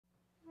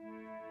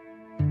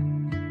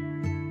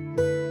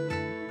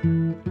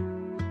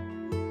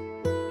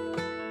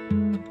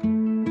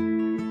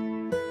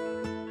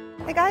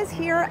RomeWise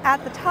here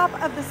at the top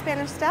of the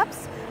Spanish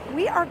Steps.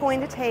 We are going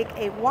to take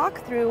a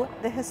walk through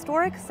the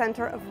historic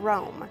center of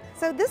Rome.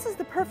 So this is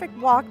the perfect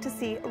walk to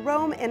see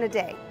Rome in a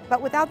day,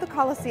 but without the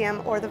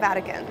Colosseum or the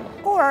Vatican.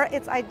 Or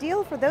it's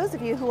ideal for those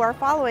of you who are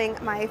following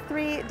my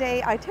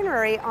 3-day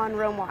itinerary on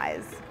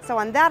RomeWise. So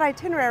on that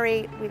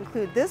itinerary, we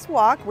include this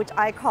walk, which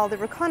I call the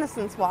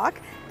reconnaissance walk,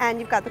 and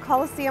you've got the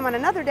Colosseum on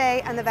another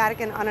day and the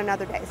Vatican on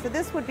another day. So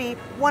this would be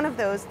one of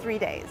those 3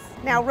 days.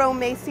 Now, Rome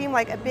may seem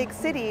like a big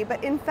city,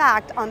 but in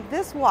fact, on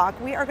this walk,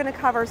 we are going to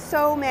cover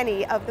so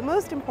many of the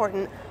most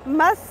important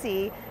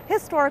must-see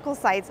historical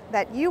sites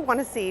that you want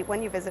to see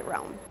when you visit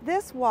Rome.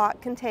 This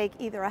walk can take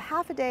either a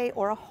half a day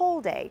or a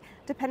whole day,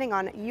 depending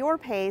on your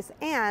pace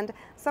and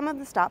some of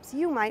the stops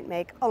you might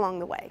make along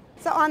the way.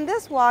 So on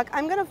this walk,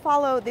 I'm going to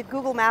follow the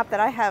Google map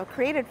that I have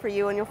created for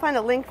you, and you'll find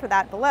a link for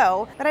that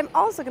below, but I'm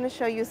also going to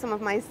show you some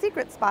of my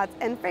secret spots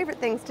and favorite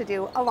things to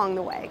do along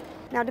the way.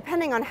 Now,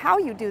 depending on how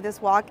you do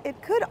this walk,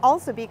 it could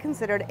also be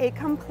considered a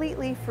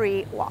completely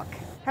free walk.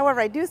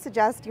 However, I do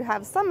suggest you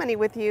have some money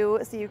with you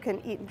so you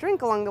can eat and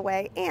drink along the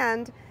way,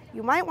 and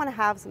you might want to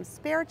have some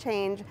spare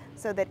change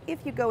so that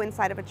if you go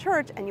inside of a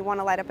church and you want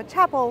to light up a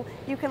chapel,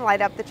 you can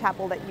light up the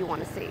chapel that you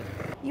want to see.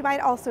 You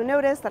might also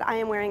notice that I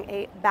am wearing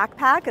a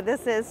backpack.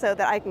 This is so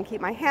that I can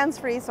keep my hands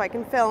free so I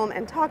can film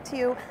and talk to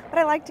you, but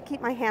I like to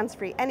keep my hands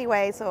free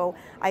anyway so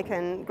I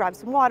can grab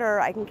some water,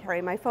 I can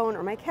carry my phone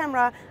or my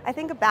camera. I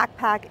think a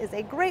backpack is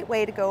a great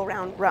way to go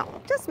around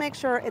Rome. Just make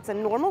sure it's a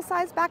normal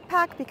size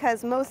backpack,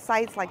 because most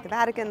sites like the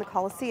Vatican, the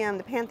Colosseum,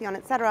 the Pantheon,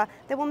 etc.,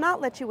 they will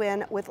not let you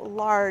in with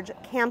large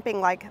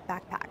camping-like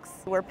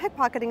backpacks. Where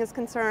pickpocketing is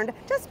concerned,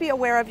 just be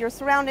aware of your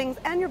surroundings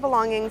and your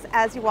belongings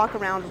as you walk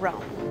around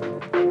Rome.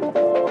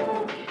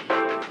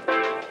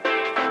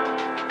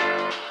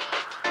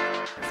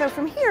 So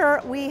from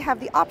here, we have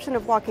the option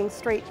of walking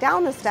straight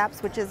down the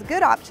steps, which is a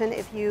good option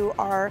if you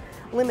are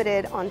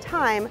limited on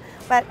time.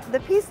 But the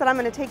piece that I'm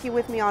going to take you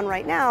with me on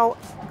right now,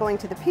 going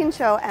to the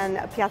Pincio and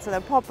Piazza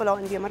del Popolo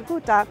and Via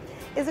Margutta,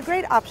 is a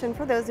great option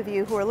for those of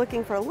you who are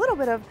looking for a little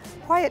bit of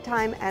quiet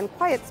time and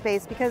quiet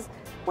space, because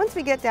once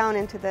we get down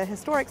into the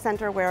historic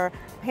center where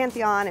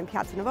Pantheon and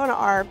Piazza Navona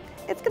are,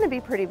 it's going to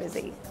be pretty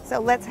busy. So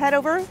let's head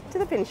over to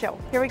the Pincio.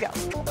 Here we go.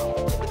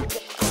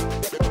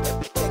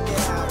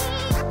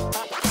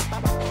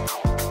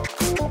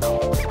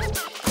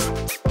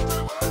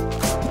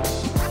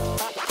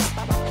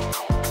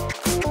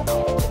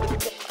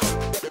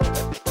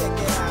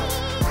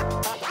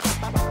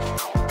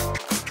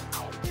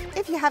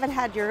 If you haven't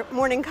had your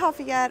morning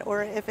coffee yet,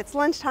 or if it's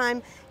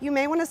lunchtime, you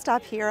may want to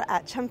stop here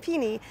at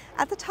Ciampini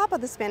at the top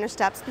of the Spanish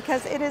Steps,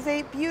 because it is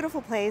a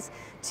beautiful place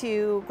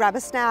to grab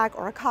a snack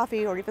or a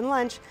coffee or even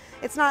lunch.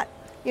 It's not,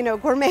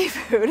 gourmet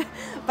food,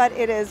 but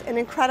it is an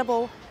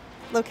incredible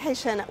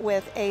location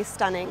with a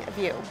stunning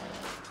view.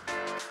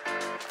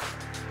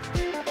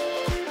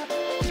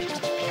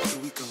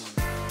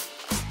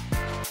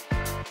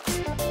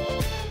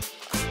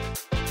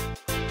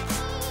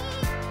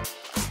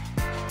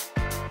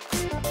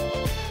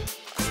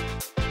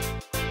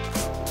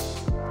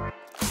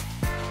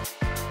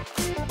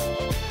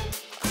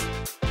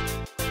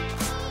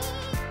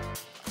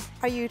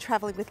 Are you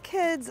traveling with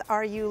kids?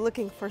 Are you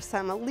looking for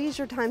some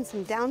leisure time,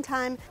 some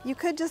downtime? You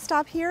could just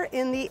stop here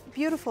in the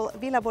beautiful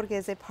Villa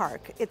Borghese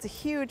Park. It's a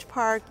huge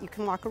park. You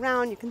can walk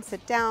around, you can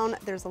sit down,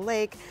 there's a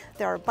lake,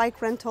 there are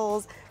bike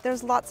rentals,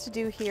 there's lots to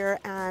do here,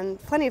 and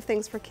plenty of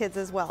things for kids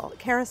as well.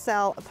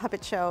 Carousel, a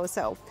puppet show.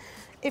 So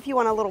if you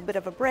want a little bit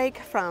of a break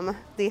from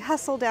the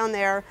hustle down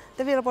there,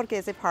 the Villa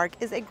Borghese Park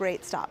is a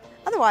great stop.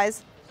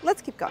 Otherwise,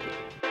 let's keep going.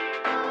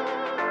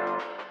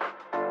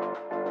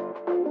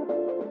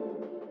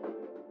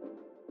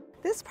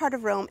 This part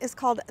of Rome is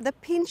called the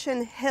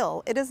Pincian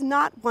Hill. It is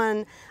not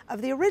one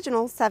of the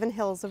original 7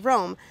 hills of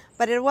Rome,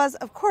 but it was,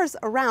 of course,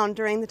 around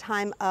during the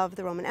time of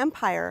the Roman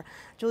Empire.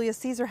 Julius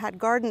Caesar had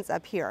gardens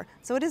up here,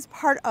 so it is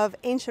part of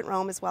ancient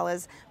Rome as well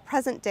as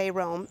present-day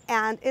Rome,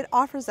 and it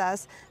offers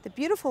us the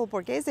beautiful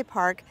Borghese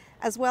Park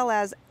as well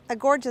as a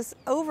gorgeous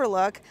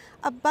overlook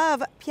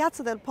above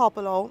Piazza del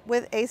Popolo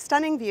with a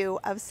stunning view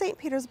of St.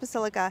 Peter's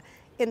Basilica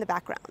in the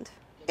background.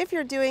 If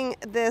you're doing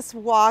this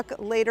walk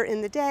later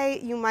in the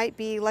day, you might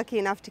be lucky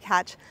enough to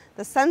catch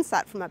the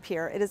sunset from up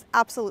here. It is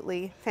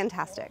absolutely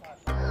fantastic.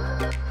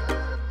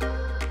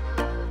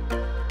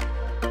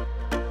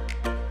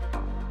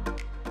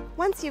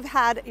 Once you've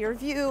had your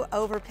view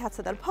over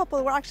Piazza del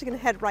Popolo, we're actually going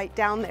to head right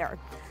down there.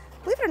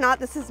 Believe it or not,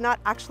 this is not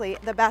actually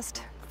the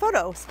best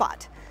photo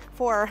spot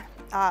for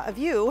a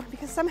view,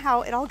 because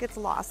somehow it all gets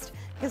lost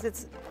because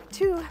it's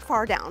too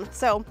far down.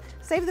 So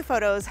save the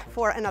photos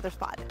for another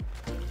spot.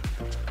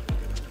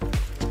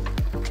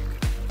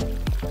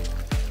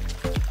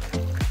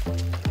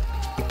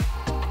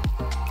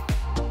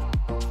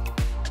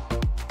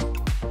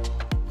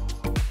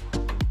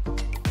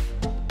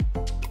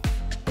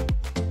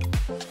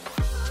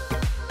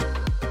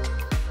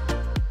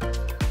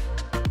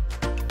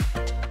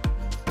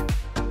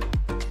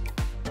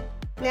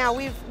 Now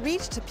we've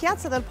reached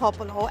Piazza del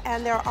Popolo,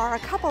 and there are a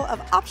couple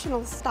of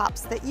optional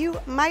stops that you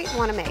might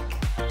want to make.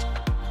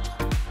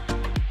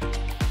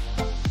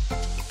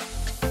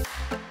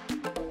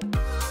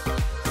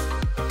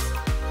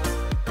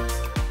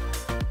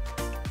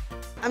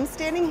 I'm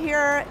standing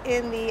here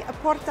in the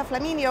Porta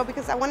Flaminio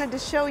because I wanted to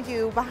show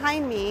you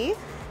behind me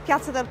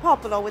Piazza del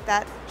Popolo with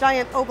that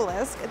giant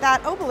obelisk.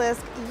 That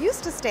obelisk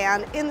used to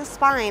stand in the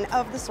spine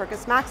of the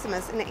Circus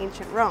Maximus in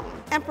ancient Rome.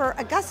 Emperor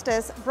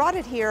Augustus brought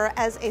it here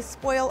as a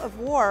spoil of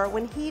war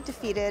when he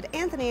defeated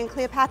Antony and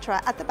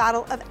Cleopatra at the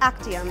Battle of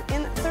Actium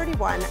in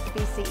 31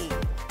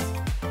 BCE.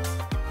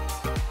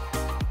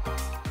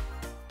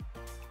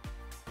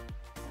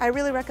 I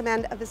really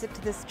recommend a visit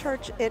to this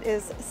church. It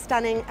is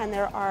stunning, and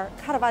there are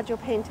Caravaggio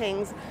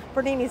paintings,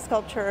 Bernini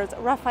sculptures,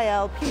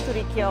 Raphael,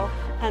 Pinturicchio,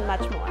 and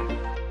much more.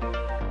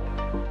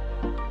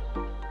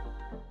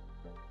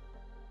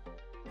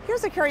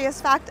 Here's a curious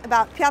fact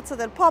about Piazza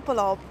del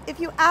Popolo. If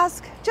you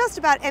ask just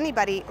about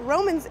anybody,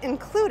 Romans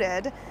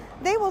included,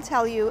 they will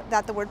tell you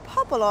that the word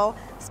popolo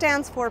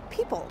stands for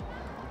people,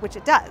 which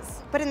it does.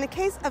 But in the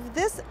case of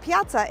this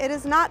piazza, it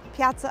is not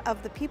Piazza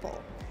of the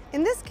People.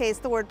 In this case,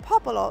 the word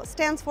popolo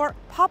stands for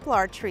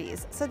poplar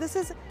trees. So this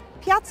is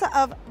Piazza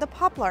of the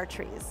Poplar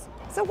Trees.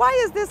 So why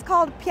is this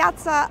called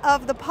Piazza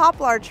of the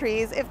Poplar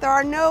Trees if there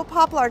are no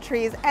poplar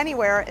trees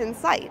anywhere in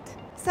sight?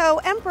 So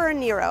Emperor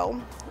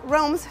Nero,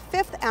 Rome's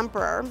 5th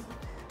emperor,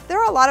 there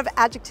are a lot of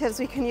adjectives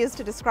we can use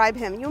to describe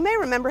him. You may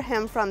remember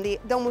him from the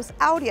Domus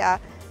Aurea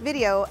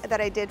video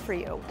that I did for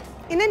you.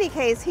 In any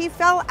case, he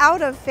fell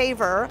out of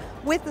favor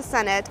with the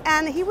Senate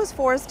and he was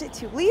forced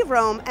to leave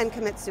Rome and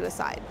commit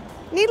suicide.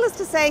 Needless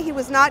to say, he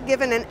was not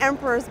given an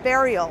emperor's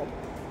burial.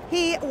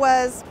 He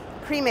was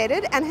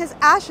cremated and his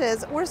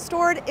ashes were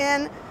stored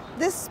in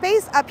this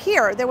space up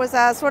here. There was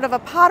a sort of a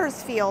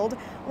potter's field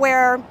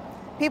where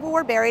people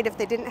were buried if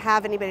they didn't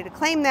have anybody to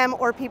claim them,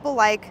 or people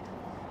like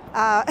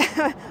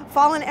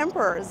fallen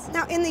emperors.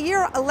 Now, in the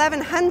year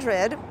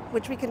 1100,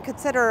 which we can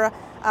consider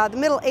the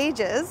Middle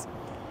Ages,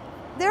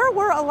 there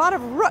were a lot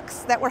of rooks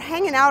that were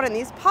hanging out in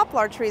these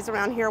poplar trees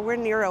around here where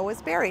Nero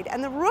was buried.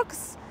 And the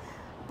rooks,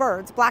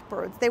 birds,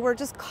 blackbirds, they were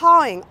just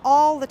cawing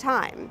all the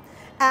time.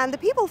 And the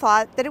people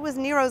thought that it was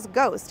Nero's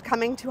ghost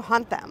coming to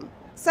haunt them.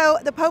 So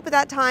the Pope at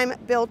that time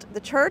built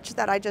the church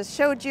that I just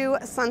showed you,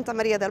 Santa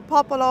Maria del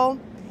Popolo,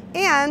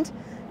 and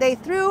they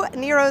threw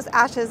Nero's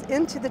ashes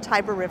into the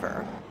Tiber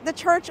River. The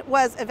church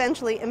was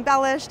eventually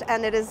embellished,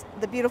 and it is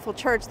the beautiful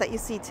church that you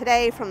see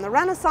today from the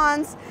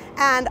Renaissance.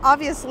 And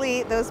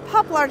obviously those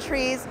poplar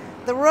trees,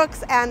 the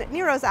rooks, and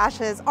Nero's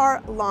ashes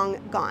are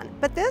long gone.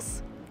 But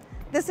this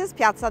is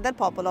Piazza del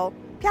Popolo,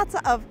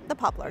 Piazza of the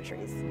Poplar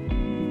Trees.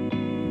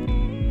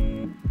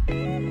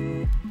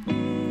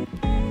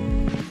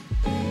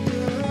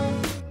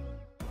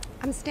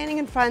 I'm standing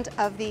in front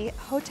of the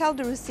Hotel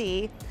de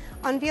Russie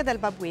on Via del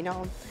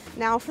Babuino.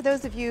 Now, for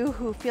those of you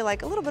who feel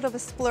like a little bit of a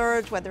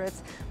splurge, whether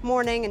it's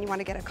morning and you want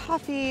to get a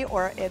coffee,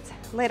 or it's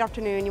late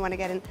afternoon, you want to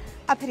get an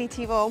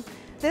aperitivo,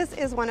 this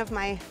is one of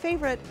my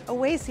favorite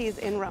oases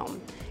in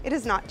Rome. It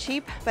is not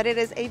cheap, but it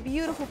is a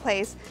beautiful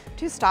place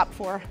to stop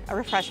for a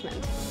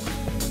refreshment.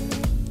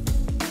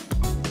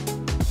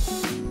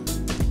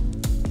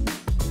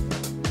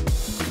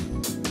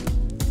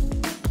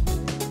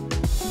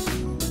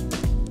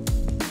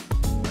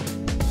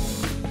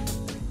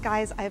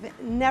 Guys, I've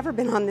never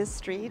been on this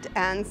street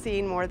and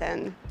seen more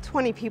than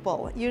 20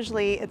 people.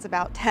 Usually it's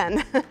about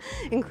 10,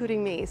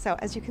 including me. So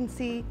as you can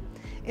see,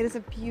 it is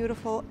a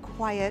beautiful,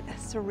 quiet,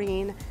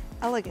 serene,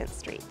 elegant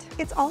street.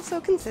 It's also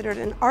considered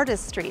an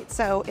artist street.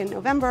 So in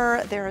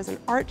November, there is an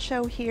art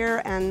show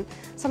here, and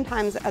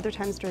sometimes at other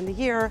times during the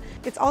year.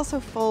 It's also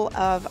full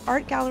of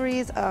art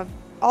galleries of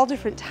all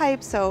different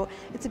types. So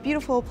it's a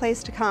beautiful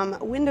place to come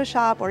window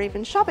shop or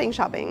even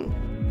shopping.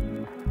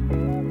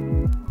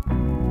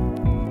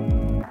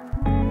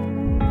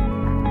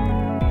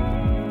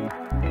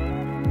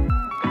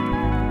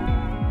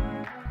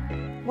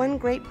 One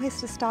great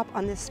place to stop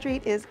on this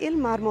street is Il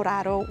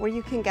Marmoraro, where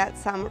you can get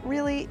some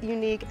really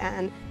unique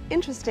and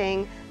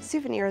interesting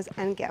souvenirs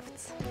and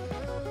gifts.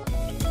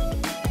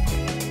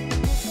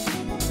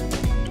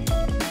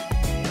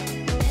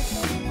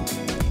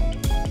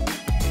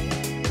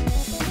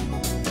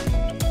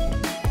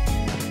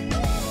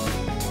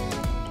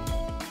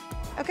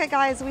 Okay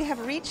guys, we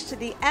have reached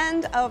the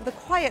end of the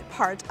quiet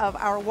part of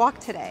our walk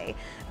today.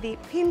 The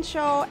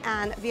Pincio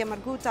and Via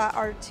Margutta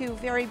are two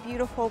very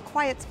beautiful,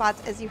 quiet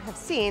spots, as you have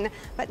seen,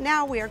 but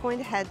now we are going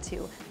to head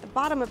to the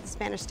bottom of the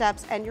Spanish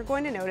Steps, and you're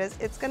going to notice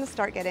it's going to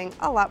start getting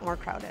a lot more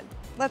crowded.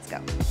 Let's go.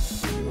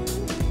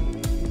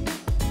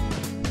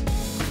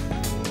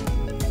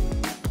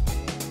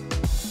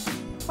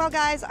 Well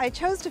guys, I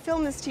chose to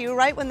film this to you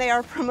right when they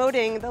are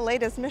promoting the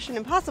latest Mission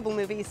Impossible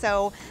movie,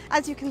 so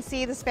as you can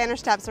see, the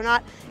Spanish Steps are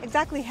not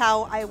exactly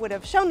how I would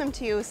have shown them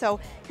to you, so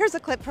here's a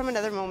clip from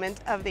another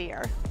moment of the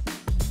year.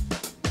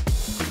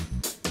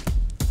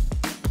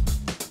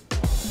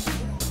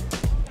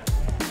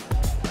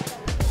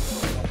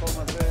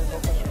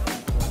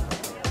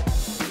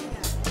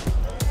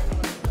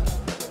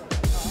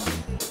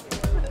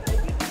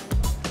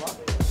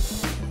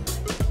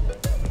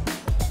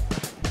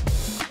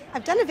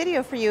 I've done a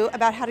video for you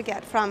about how to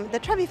get from the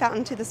Trevi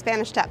Fountain to the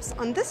Spanish Steps.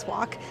 On this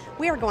walk,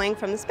 we are going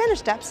from the Spanish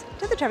Steps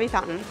to the Trevi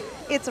Fountain.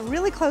 It's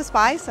really close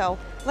by, so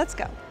let's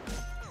go.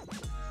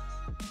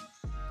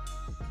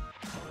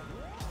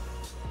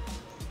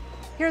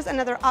 Here's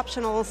another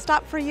optional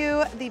stop for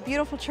you, the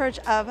beautiful church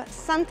of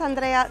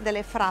Sant'Andrea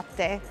delle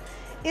Fratte.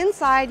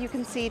 Inside you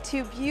can see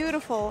two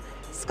beautiful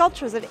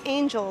sculptures of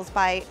angels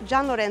by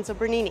Gian Lorenzo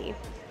Bernini.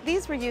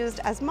 These were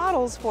used as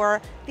models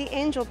for the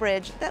angel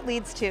bridge that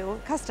leads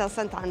to Castel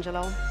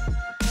Sant'Angelo.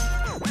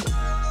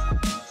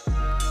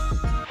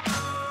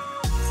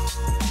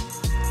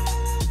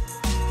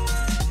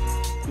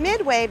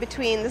 Midway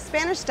between the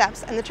Spanish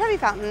Steps and the Trevi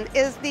Fountain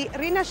is the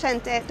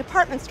Rinascente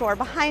department store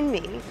behind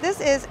me. This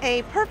is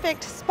a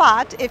perfect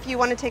spot if you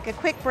want to take a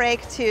quick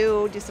break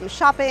to do some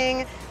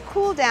shopping,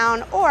 cool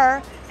down,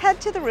 or head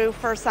to the roof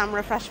for some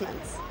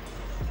refreshments.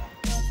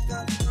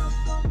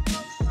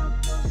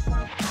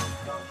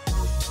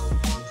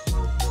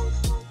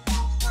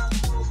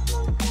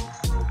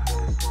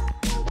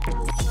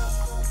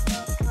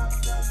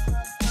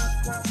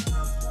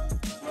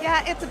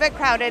 Yeah, it's a bit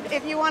crowded.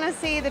 If you want to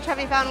see the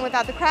Trevi Fountain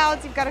without the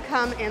crowds, you've got to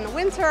come in the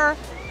winter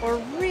or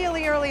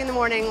really early in the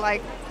morning,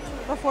 like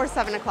before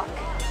 7 o'clock.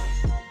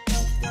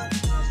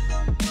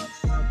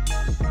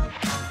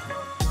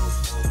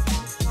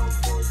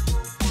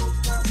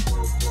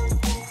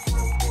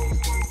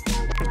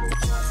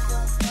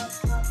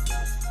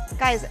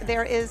 Guys,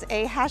 there is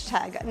a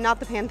hashtag, not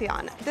the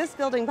Pantheon. This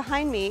building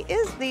behind me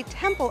is the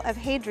Temple of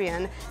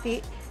Hadrian,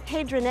 the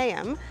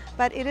Hadrianeum,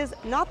 but it is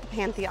not the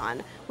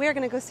Pantheon. We are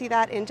going to go see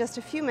that in just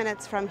a few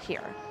minutes from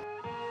here.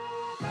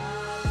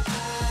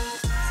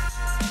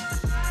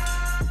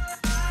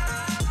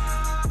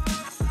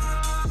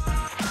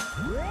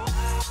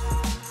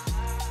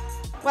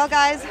 Well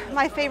guys,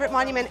 my favorite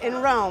monument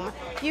in Rome.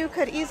 You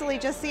could easily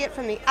just see it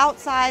from the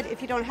outside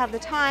if you don't have the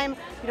time,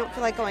 you don't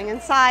feel like going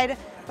inside,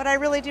 but I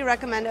really do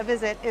recommend a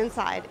visit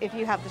inside if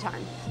you have the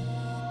time.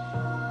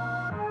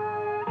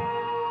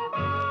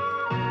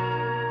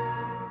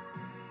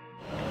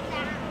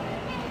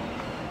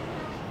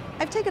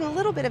 I've taken a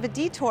little bit of a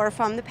detour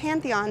from the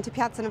Pantheon to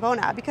Piazza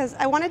Navona because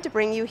I wanted to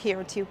bring you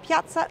here to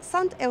Piazza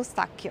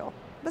Sant'Eustachio.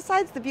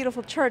 Besides the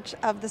beautiful church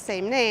of the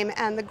same name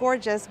and the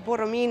gorgeous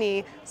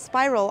Borromini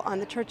spiral on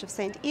the Church of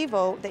St.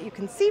 Ivo that you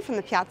can see from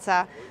the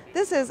piazza,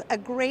 this is a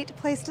great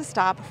place to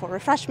stop for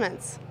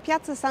refreshments.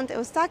 Piazza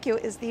Sant'Eustachio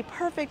is the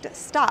perfect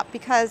stop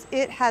because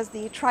it has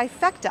the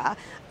trifecta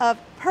of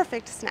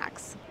perfect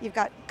snacks. You've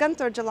got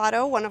Gunther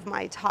Gelato, one of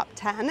my top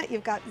 10.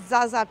 You've got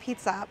Zaza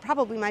Pizza,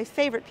 probably my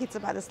favorite pizza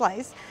by the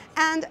slice.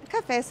 And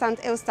Caffè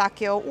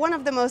Sant'Eustachio, one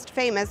of the most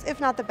famous,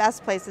 if not the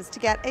best places to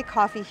get a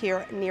coffee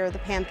here near the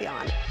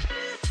Pantheon.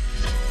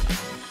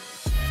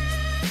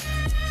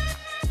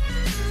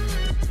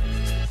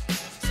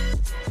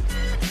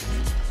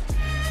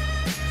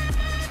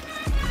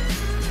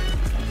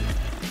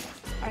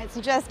 So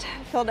just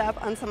filled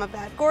up on some of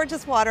that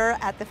gorgeous water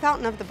at the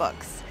Fountain of the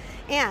Books.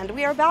 And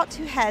we are about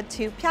to head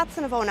to Piazza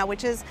Navona,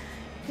 which is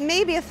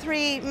maybe a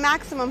 3,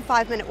 maximum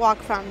 5-minute walk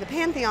from the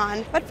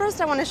Pantheon. But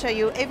first I want to show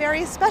you a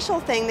very special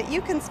thing that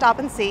you can stop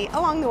and see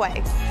along the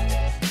way.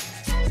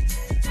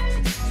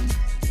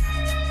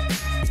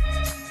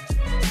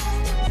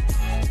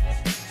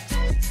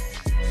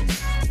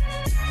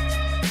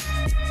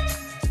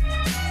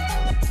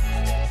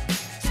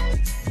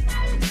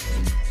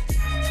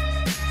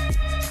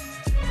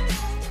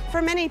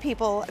 For many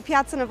people,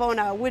 Piazza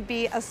Navona would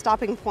be a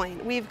stopping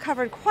point. We've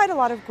covered quite a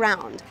lot of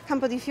ground.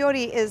 Campo di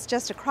Fiori is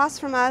just across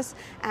from us,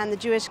 and the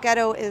Jewish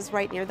ghetto is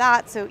right near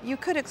that, so you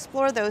could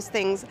explore those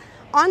things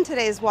on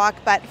today's walk,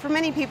 but for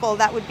many people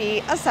that would be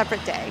a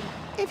separate day.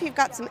 If you've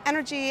got some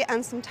energy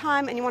and some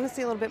time and you want to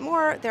see a little bit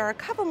more, there are a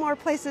couple more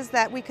places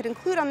that we could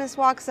include on this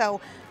walk, so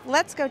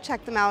let's go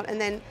check them out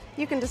and then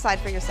you can decide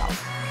for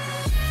yourself.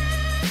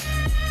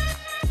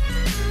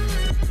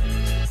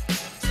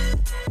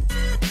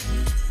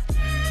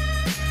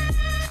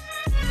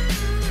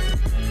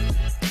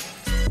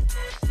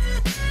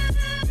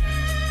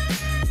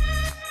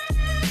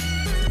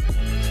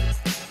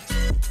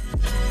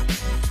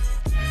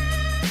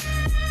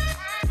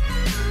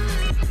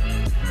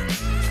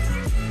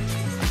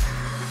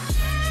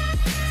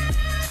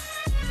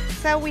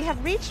 So we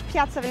have reached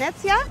Piazza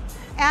Venezia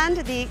and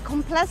the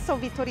Complesso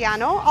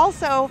Vittoriano,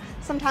 also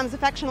sometimes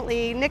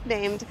affectionately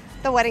nicknamed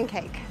the wedding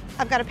cake.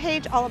 I've got a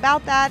page all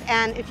about that,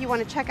 and if you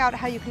want to check out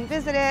how you can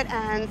visit it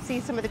and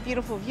see some of the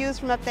beautiful views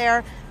from up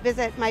there,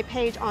 visit my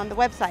page on the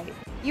website.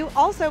 You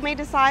also may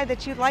decide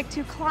that you'd like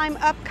to climb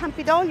up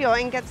Campidoglio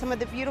and get some of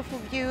the beautiful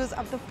views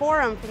of the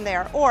Forum from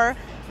there, or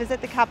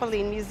visit the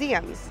Capitoline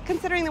museums.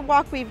 Considering the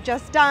walk we've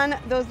just done,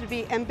 those would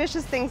be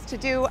ambitious things to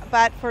do,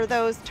 but for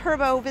those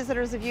turbo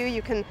visitors of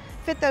you can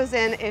fit those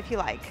in if you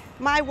like.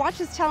 My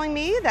watch is telling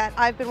me that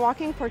I've been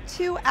walking for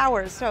 2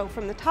 hours, so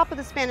from the top of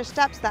the Spanish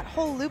Steps, that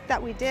whole loop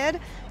that we did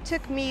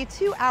took me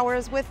 2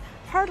 hours with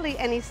hardly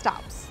any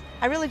stops.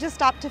 I really just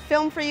stopped to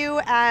film for you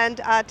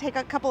and take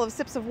a couple of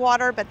sips of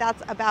water, but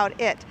that's about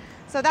it.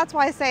 So that's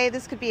why I say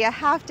this could be a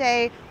half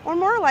day or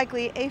more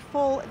likely a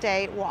full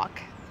day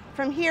walk.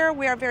 From here,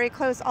 we are very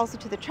close also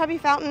to the Trevi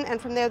Fountain, and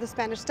from there the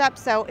Spanish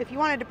Steps. So if you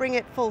wanted to bring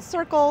it full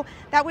circle,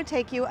 that would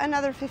take you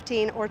another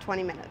 15 or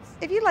 20 minutes.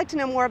 If you'd like to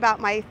know more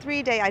about my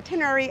 3-day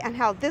itinerary and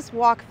how this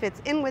walk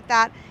fits in with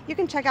that, you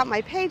can check out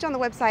my page on the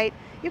website.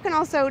 You can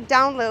also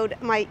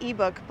download my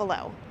ebook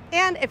below.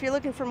 And if you're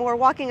looking for more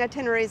walking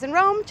itineraries in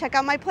Rome, check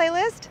out my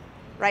playlist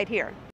right here.